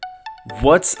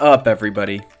What's up,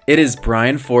 everybody? It is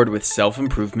Brian Ford with Self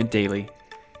Improvement Daily.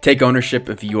 Take ownership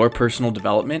of your personal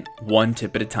development one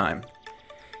tip at a time.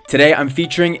 Today, I'm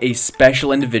featuring a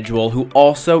special individual who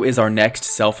also is our next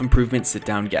self-improvement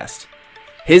sit-down guest.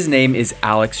 His name is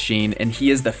Alex Sheen, and he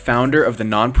is the founder of the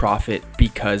nonprofit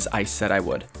Because I Said I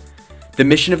Would. The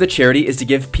mission of the charity is to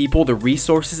give people the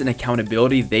resources and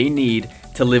accountability they need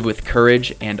to live with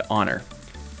courage and honor.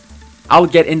 I'll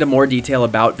get into more detail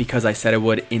about Because I Said I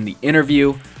Would in the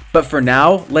interview, but for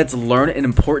now, let's learn an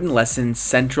important lesson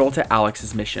central to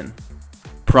Alex's mission.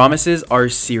 Promises are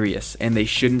serious, and they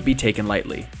shouldn't be taken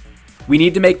lightly. We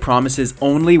need to make promises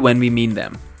only when we mean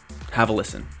them. Have a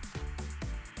listen.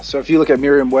 So if you look at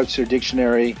Merriam-Webster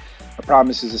dictionary, a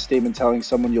promise is a statement telling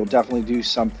someone you'll definitely do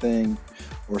something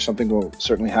or something will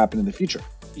certainly happen in the future.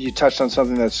 You touched on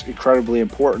something that's incredibly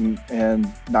important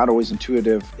and not always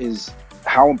intuitive, is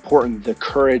how important the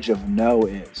courage of no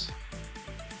is.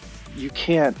 You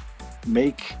can't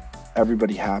make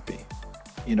everybody happy.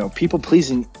 People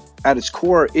pleasing at its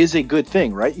core is a good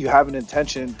thing, right? You have an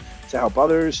intention to help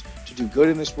others, to do good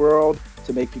in this world,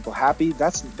 to make people happy.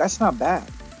 That's not bad.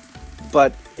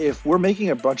 But if we're making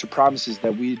a bunch of promises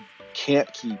that we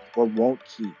can't keep or won't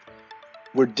keep,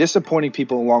 we're disappointing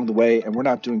people along the way, and we're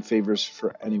not doing favors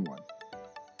for anyone.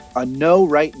 A no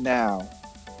right now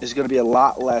is going to be a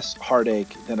lot less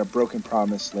heartache than a broken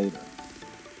promise later.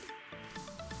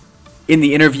 In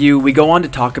the interview, we go on to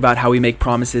talk about how we make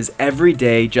promises every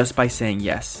day just by saying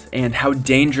yes, and how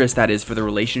dangerous that is for the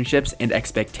relationships and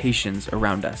expectations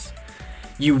around us.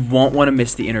 You won't want to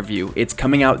miss the interview. It's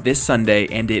coming out this Sunday,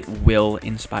 and it will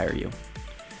inspire you.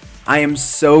 I am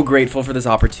so grateful for this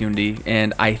opportunity,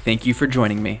 and I thank you for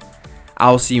joining me.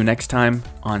 I'll see you next time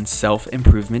on Self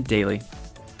Improvement Daily.